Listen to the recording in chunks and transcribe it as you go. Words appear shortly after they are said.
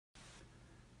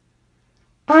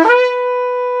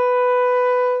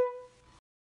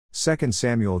2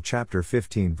 Samuel chapter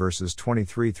 15 verses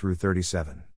 23 through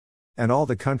 37. And all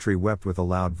the country wept with a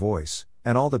loud voice,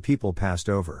 and all the people passed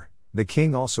over. The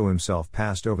king also himself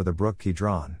passed over the brook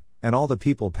Kidron, and all the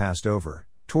people passed over,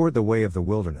 toward the way of the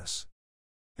wilderness.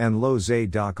 And lo,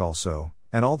 Zadok also,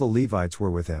 and all the Levites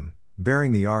were with him,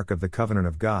 bearing the ark of the covenant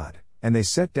of God, and they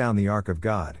set down the ark of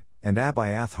God, and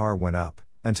Abiathar went up,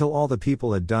 until all the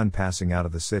people had done passing out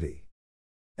of the city.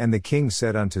 And the king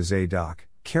said unto Zadok,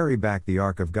 Carry back the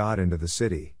ark of God into the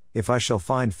city. If I shall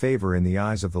find favor in the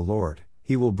eyes of the Lord,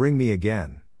 he will bring me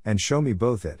again, and show me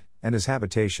both it, and his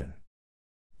habitation.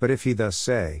 But if he thus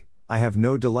say, I have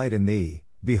no delight in thee,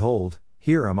 behold,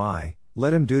 here am I,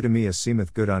 let him do to me as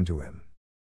seemeth good unto him.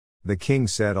 The king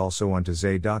said also unto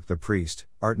Zadok the priest,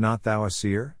 Art not thou a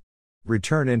seer?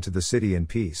 Return into the city in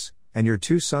peace, and your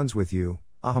 2 sons with you,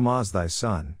 Ahimaaz thy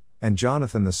son, and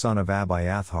Jonathan the son of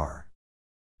Abiathar.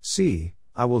 See,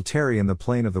 I will tarry in the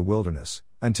plain of the wilderness,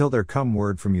 until there come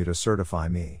word from you to certify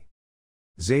me.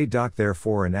 Zadok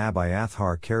therefore and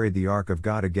Abiathar carried the ark of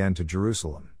God again to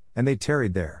Jerusalem, and they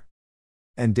tarried there.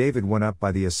 And David went up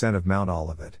by the ascent of Mount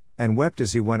Olivet, and wept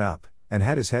as he went up, and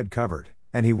had his head covered,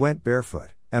 and he went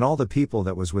barefoot, and all the people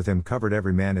that was with him covered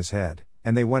every man his head,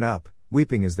 and they went up,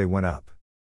 weeping as they went up.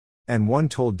 And one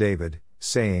told David,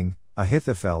 saying,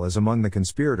 Ahithophel is among the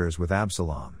conspirators with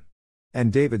Absalom.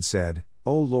 And David said,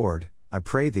 O Lord, I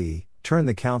pray thee, turn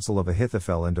the counsel of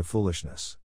Ahithophel into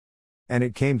foolishness. And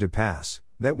it came to pass,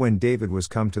 that when David was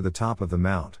come to the top of the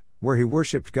mount, where he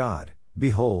worshipped God,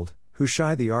 behold,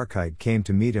 Hushai the Archite came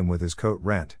to meet him with his coat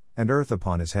rent, and earth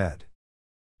upon his head.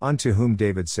 Unto whom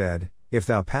David said, If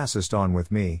thou passest on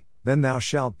with me, then thou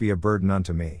shalt be a burden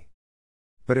unto me.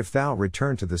 But if thou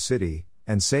return to the city,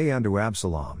 and say unto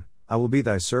Absalom, I will be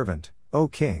thy servant, O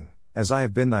king, as I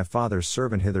have been thy father's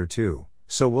servant hitherto,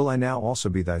 so will I now also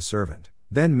be thy servant,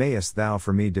 then mayest thou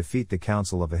for me defeat the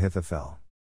counsel of Ahithophel.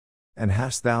 And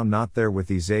hast thou not there with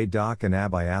thee Zadok and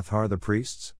Abiathar the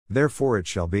priests? Therefore it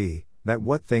shall be, that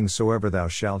what things soever thou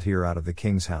shalt hear out of the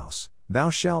king's house, thou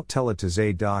shalt tell it to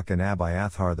Zadok and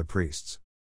Abiathar the priests.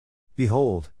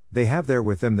 Behold, they have there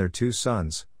with them their 2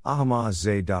 sons, Ahimaaz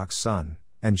Zadok's son,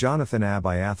 and Jonathan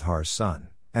Abiathar's son,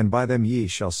 and by them ye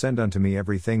shall send unto me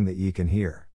everything that ye can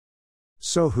hear.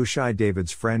 So Hushai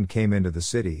David's friend came into the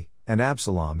city, and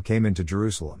Absalom came into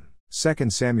Jerusalem.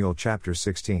 2 Samuel chapter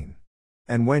 16.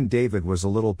 And when David was a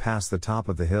little past the top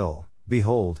of the hill,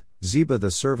 behold, Ziba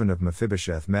the servant of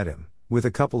Mephibosheth met him, with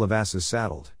a couple of asses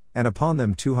saddled, and upon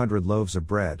them 200 loaves of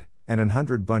bread, and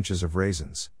 100 bunches of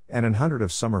raisins, and 100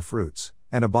 of summer fruits,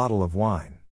 and a bottle of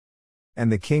wine.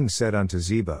 And the king said unto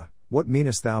Ziba, What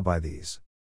meanest thou by these?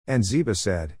 And Ziba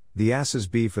said, The asses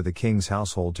be for the king's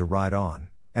household to ride on,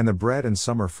 and the bread and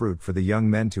summer fruit for the young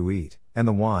men to eat, and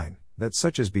the wine, that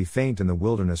such as be faint in the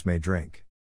wilderness may drink.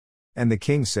 And the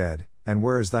king said, And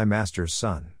where is thy master's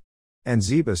son? And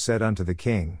Ziba said unto the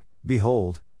king,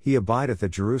 Behold, he abideth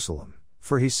at Jerusalem,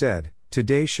 for he said,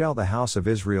 Today shall the house of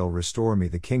Israel restore me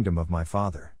the kingdom of my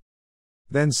father.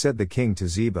 Then said the king to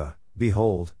Ziba,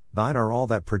 Behold, thine are all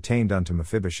that pertained unto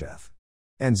Mephibosheth.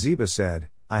 And Ziba said,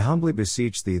 I humbly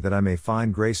beseech thee that I may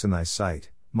find grace in thy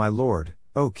sight, my lord,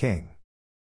 O king.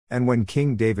 And when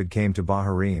King David came to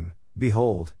Bahurim,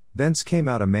 behold, thence came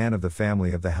out a man of the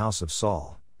family of the house of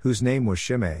Saul, whose name was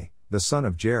Shimei, the son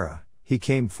of Jerah. He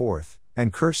came forth,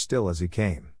 and cursed still as he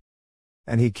came.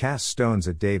 And he cast stones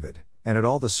at David, and at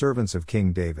all the servants of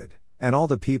King David, and all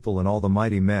the people and all the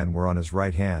mighty men were on his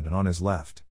right hand and on his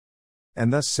left.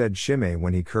 And thus said Shimei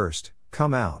when he cursed,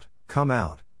 Come out,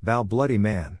 thou bloody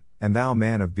man, and thou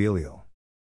man of Belial.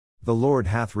 The Lord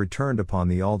hath returned upon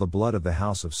thee all the blood of the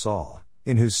house of Saul,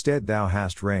 in whose stead thou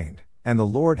hast reigned, and the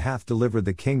Lord hath delivered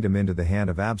the kingdom into the hand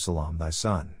of Absalom thy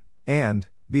son. And,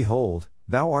 behold,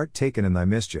 thou art taken in thy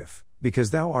mischief,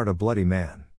 because thou art a bloody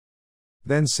man.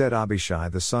 Then said Abishai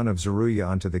the son of Zeruiah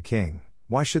unto the king,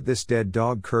 Why should this dead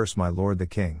dog curse my lord the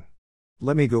king?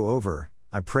 Let me go over,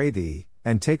 I pray thee,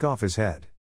 and take off his head.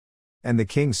 And the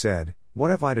king said, What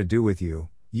have I to do with you,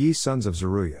 ye sons of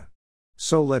Zeruiah?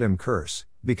 So let him curse,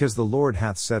 because the Lord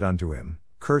hath said unto him,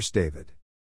 Curse David.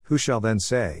 Who shall then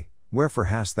say, Wherefore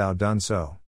hast thou done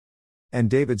so? And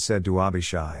David said to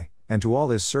Abishai, and to all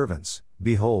his servants,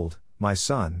 Behold, my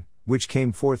son, which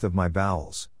came forth of my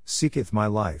bowels, seeketh my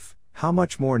life, how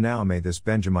much more now may this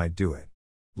Benjamite do it?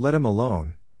 Let him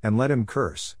alone, and let him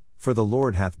curse, for the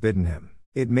Lord hath bidden him.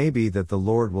 It may be that the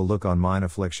Lord will look on mine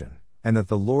affliction, and that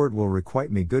the Lord will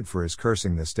requite me good for his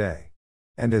cursing this day.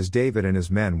 And as David and his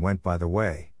men went by the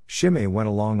way, Shimei went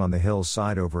along on the hill's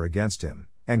side over against him,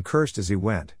 and cursed as he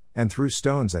went, and threw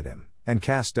stones at him, and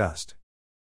cast dust.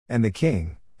 And the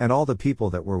king, and all the people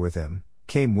that were with him,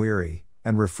 came weary,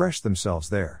 and refreshed themselves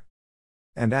there.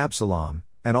 And Absalom,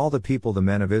 and all the people the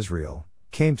men of Israel,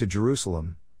 came to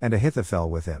Jerusalem, and Ahithophel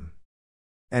with him.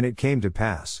 And it came to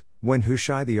pass, when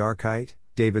Hushai the Archite,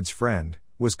 David's friend,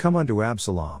 was come unto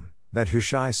Absalom, that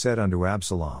Hushai said unto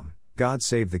Absalom, God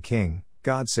save the king,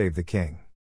 God save the king.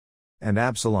 And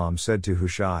Absalom said to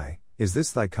Hushai, Is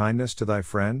this thy kindness to thy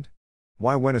friend?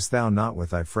 Why wentest thou not with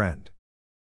thy friend?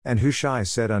 And Hushai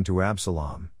said unto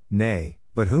Absalom, Nay,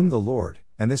 but whom the Lord,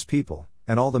 and this people,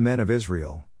 and all the men of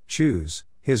Israel, choose,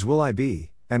 his will I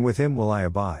be, and with him will I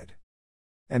abide.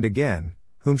 And again,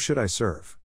 whom should I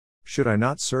serve? Should I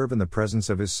not serve in the presence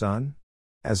of his son?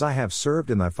 As I have served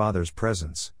in thy father's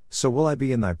presence, so will I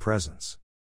be in thy presence.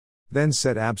 Then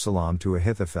said Absalom to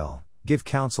Ahithophel, Give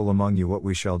counsel among you what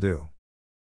we shall do.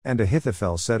 And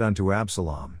Ahithophel said unto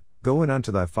Absalom, Go in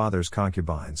unto thy father's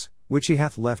concubines, which he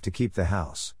hath left to keep the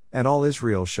house, and all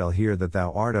Israel shall hear that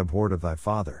thou art abhorred of thy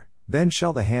father, then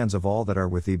shall the hands of all that are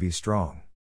with thee be strong.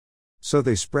 So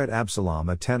they spread Absalom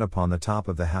a tent upon the top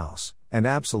of the house, and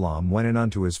Absalom went in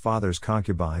unto his father's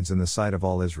concubines in the sight of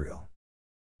all Israel.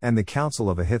 And the counsel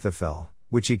of Ahithophel,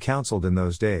 which he counseled in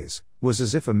those days, was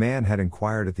as if a man had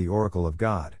inquired at the oracle of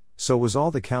God, so was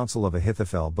all the counsel of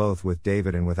Ahithophel both with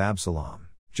David and with Absalom.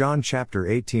 John chapter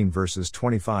 18 verses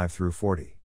 25 through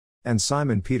 40. And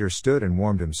Simon Peter stood and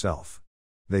warmed himself.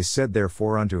 They said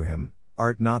therefore unto him,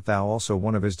 Art not thou also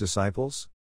one of his disciples?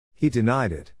 He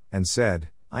denied it, and said,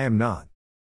 I am not.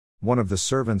 One of the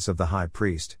servants of the high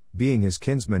priest, being his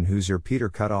kinsman whose ear Peter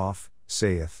cut off,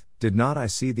 saith, Did not I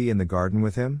see thee in the garden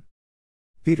with him?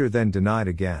 Peter then denied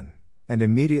again, and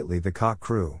immediately the cock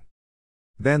crew.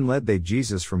 Then led they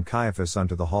Jesus from Caiaphas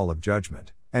unto the hall of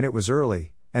judgment, and it was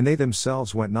early, and they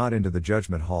themselves went not into the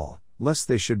judgment hall, lest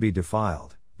they should be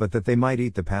defiled, but that they might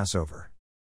eat the Passover.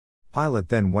 Pilate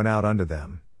then went out unto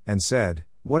them, and said,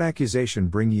 What accusation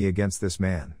bring ye against this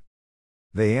man?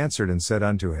 They answered and said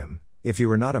unto him, If he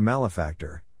were not a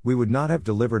malefactor, we would not have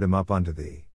delivered him up unto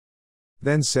thee.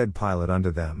 Then said Pilate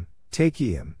unto them, Take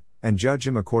ye him, and judge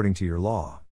him according to your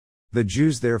law. The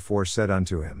Jews therefore said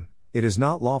unto him, It is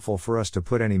not lawful for us to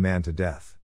put any man to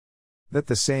death. That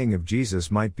the saying of Jesus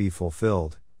might be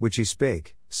fulfilled, which he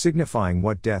spake, signifying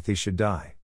what death he should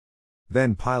die.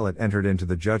 Then Pilate entered into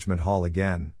the judgment hall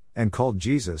again, and called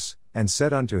Jesus, and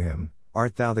said unto him,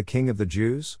 Art thou the King of the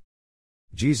Jews?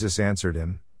 Jesus answered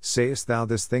him, Sayest thou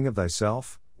this thing of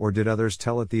thyself, or did others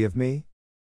tell it thee of me?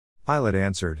 Pilate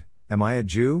answered, Am I a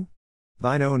Jew?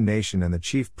 Thine own nation and the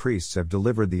chief priests have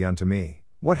delivered thee unto me.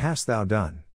 What hast thou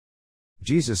done?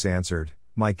 Jesus answered,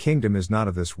 My kingdom is not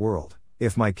of this world.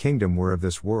 If my kingdom were of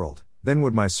this world, then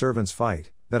would my servants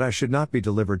fight, that I should not be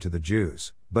delivered to the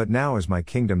Jews, but now is my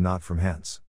kingdom not from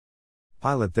hence.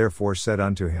 Pilate therefore said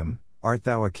unto him, Art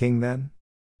thou a king then?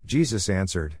 Jesus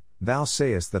answered, Thou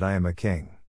sayest that I am a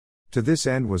king. To this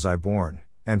end was I born,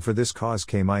 and for this cause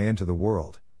came I into the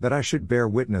world, that I should bear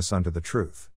witness unto the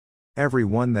truth. Every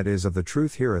one that is of the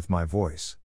truth heareth my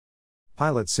voice.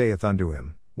 Pilate saith unto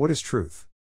him, What is truth?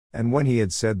 And when he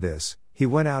had said this, he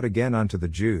went out again unto the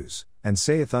Jews, and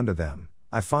saith unto them,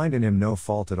 I find in him no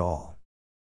fault at all.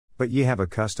 But ye have a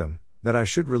custom, that I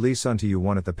should release unto you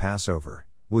one at the Passover.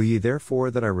 Will ye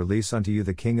therefore that I release unto you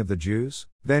the King of the Jews?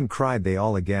 Then cried they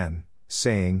all again,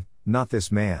 saying, Not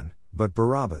this man, but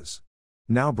Barabbas.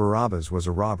 Now Barabbas was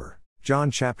a robber.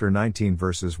 John chapter 19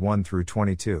 verses 1 through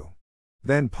 22.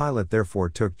 Then Pilate therefore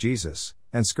took Jesus,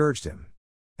 and scourged him.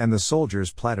 And the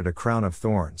soldiers platted a crown of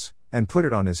thorns, and put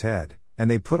it on his head, and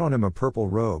they put on him a purple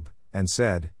robe, and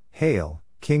said, Hail,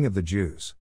 King of the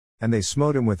Jews! And they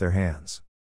smote him with their hands.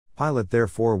 Pilate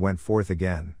therefore went forth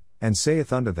again, and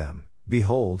saith unto them,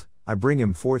 Behold, I bring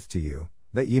him forth to you,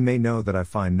 that ye may know that I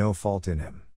find no fault in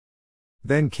him.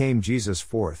 Then came Jesus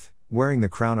forth, wearing the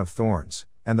crown of thorns,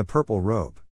 and the purple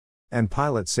robe. And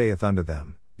Pilate saith unto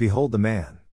them, Behold the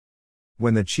man.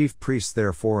 When the chief priests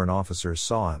therefore and officers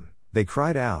saw him, they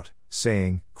cried out,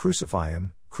 saying, Crucify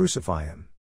him, crucify him.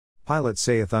 Pilate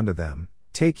saith unto them,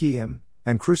 Take ye him,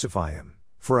 and crucify him,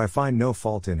 for I find no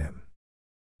fault in him.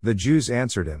 The Jews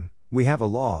answered him, We have a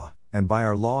law, and by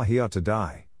our law he ought to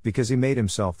die, because he made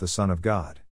himself the Son of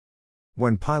God.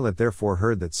 When Pilate therefore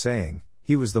heard that saying,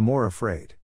 he was the more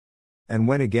afraid. And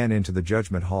went again into the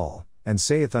judgment hall, and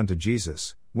saith unto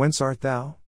Jesus, Whence art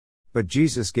thou? But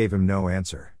Jesus gave him no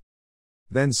answer.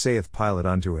 Then saith Pilate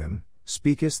unto him,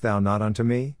 Speakest thou not unto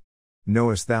me?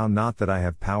 Knowest thou not that I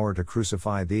have power to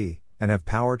crucify thee, and have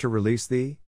power to release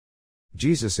thee?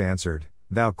 Jesus answered,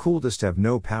 Thou couldst have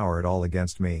no power at all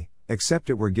against me, except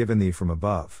it were given thee from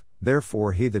above.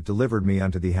 Therefore he that delivered me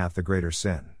unto thee hath the greater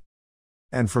sin.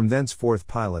 And from thenceforth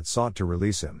Pilate sought to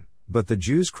release him, but the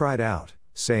Jews cried out,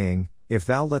 saying, If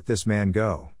thou let this man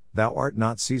go, thou art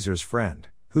not Caesar's friend,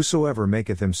 Whosoever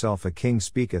maketh himself a king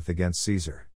speaketh against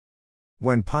Caesar.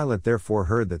 When Pilate therefore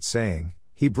heard that saying,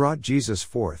 he brought Jesus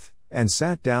forth, and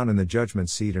sat down in the judgment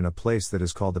seat in a place that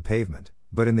is called the Pavement,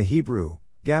 but in the Hebrew,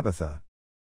 Gabbatha.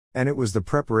 And it was the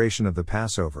preparation of the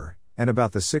Passover, and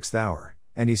about the 6th hour,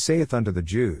 and he saith unto the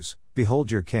Jews,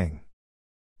 Behold your king.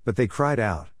 But they cried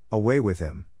out, Away with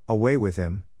him,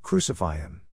 crucify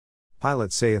him.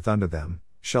 Pilate saith unto them,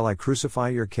 Shall I crucify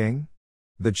your king?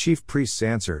 The chief priests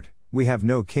answered, We have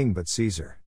no king but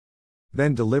Caesar.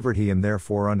 Then delivered he him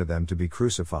therefore unto them to be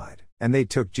crucified, and they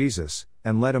took Jesus,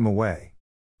 and led him away.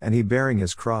 And he bearing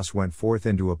his cross went forth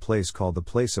into a place called the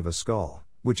place of a skull,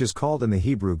 which is called in the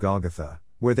Hebrew Golgotha,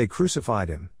 where they crucified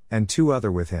him, and 2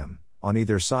 other with him, on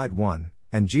either side one,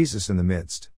 and Jesus in the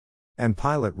midst. And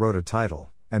Pilate wrote a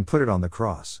title, and put it on the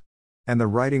cross. And the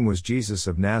writing was Jesus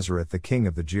of Nazareth, the King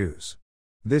of the Jews.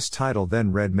 This title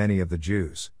then read many of the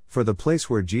Jews, for the place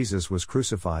where Jesus was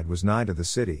crucified was nigh to the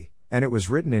city, and it was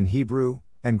written in Hebrew,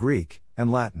 and Greek,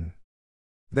 and Latin.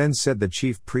 Then said the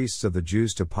chief priests of the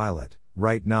Jews to Pilate,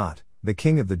 Write not, the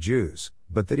King of the Jews,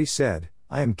 but that he said,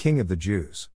 I am King of the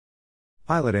Jews.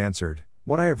 Pilate answered,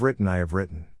 What I have written I have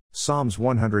written. Psalms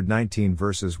 119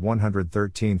 verses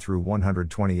 113 through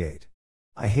 128.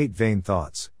 I hate vain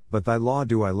thoughts, but thy law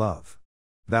do I love.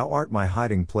 Thou art my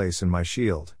hiding place and my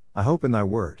shield, I hope in thy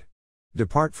word.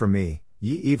 Depart from me,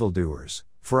 ye evildoers,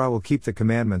 for I will keep the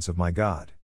commandments of my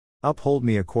God. Uphold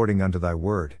me according unto thy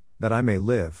word, that I may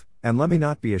live, and let me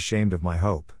not be ashamed of my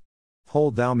hope.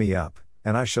 Hold thou me up,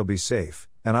 and I shall be safe,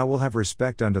 and I will have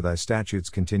respect unto thy statutes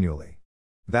continually.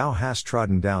 Thou hast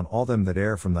trodden down all them that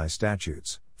err from thy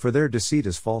statutes, for their deceit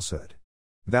is falsehood.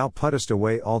 Thou puttest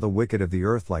away all the wicked of the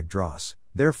earth like dross,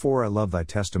 therefore I love thy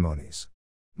testimonies.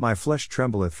 My flesh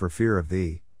trembleth for fear of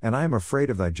thee, and I am afraid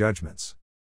of thy judgments.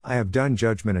 I have done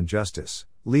judgment and justice,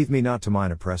 leave me not to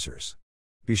mine oppressors.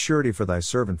 Be surety for thy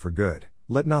servant for good,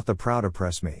 let not the proud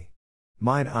oppress me.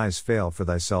 Mine eyes fail for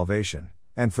thy salvation,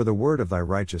 and for the word of thy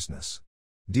righteousness.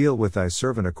 Deal with thy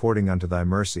servant according unto thy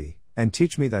mercy, and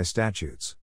teach me thy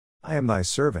statutes. I am thy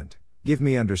servant, give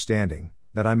me understanding,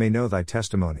 that I may know thy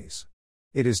testimonies.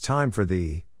 It is time for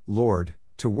thee, Lord,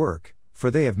 to work, for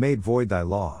they have made void thy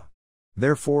law.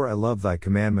 Therefore I love thy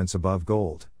commandments above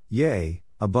gold, yea,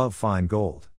 above fine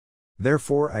gold.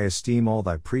 Therefore I esteem all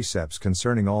thy precepts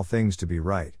concerning all things to be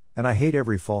right, and I hate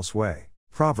every false way.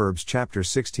 Proverbs chapter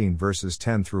 16 verses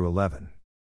 10 through 11.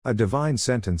 A divine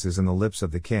sentence is in the lips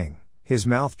of the king, his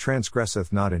mouth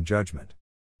transgresseth not in judgment.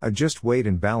 A just weight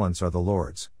and balance are the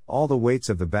Lord's, all the weights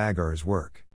of the bag are his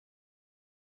work.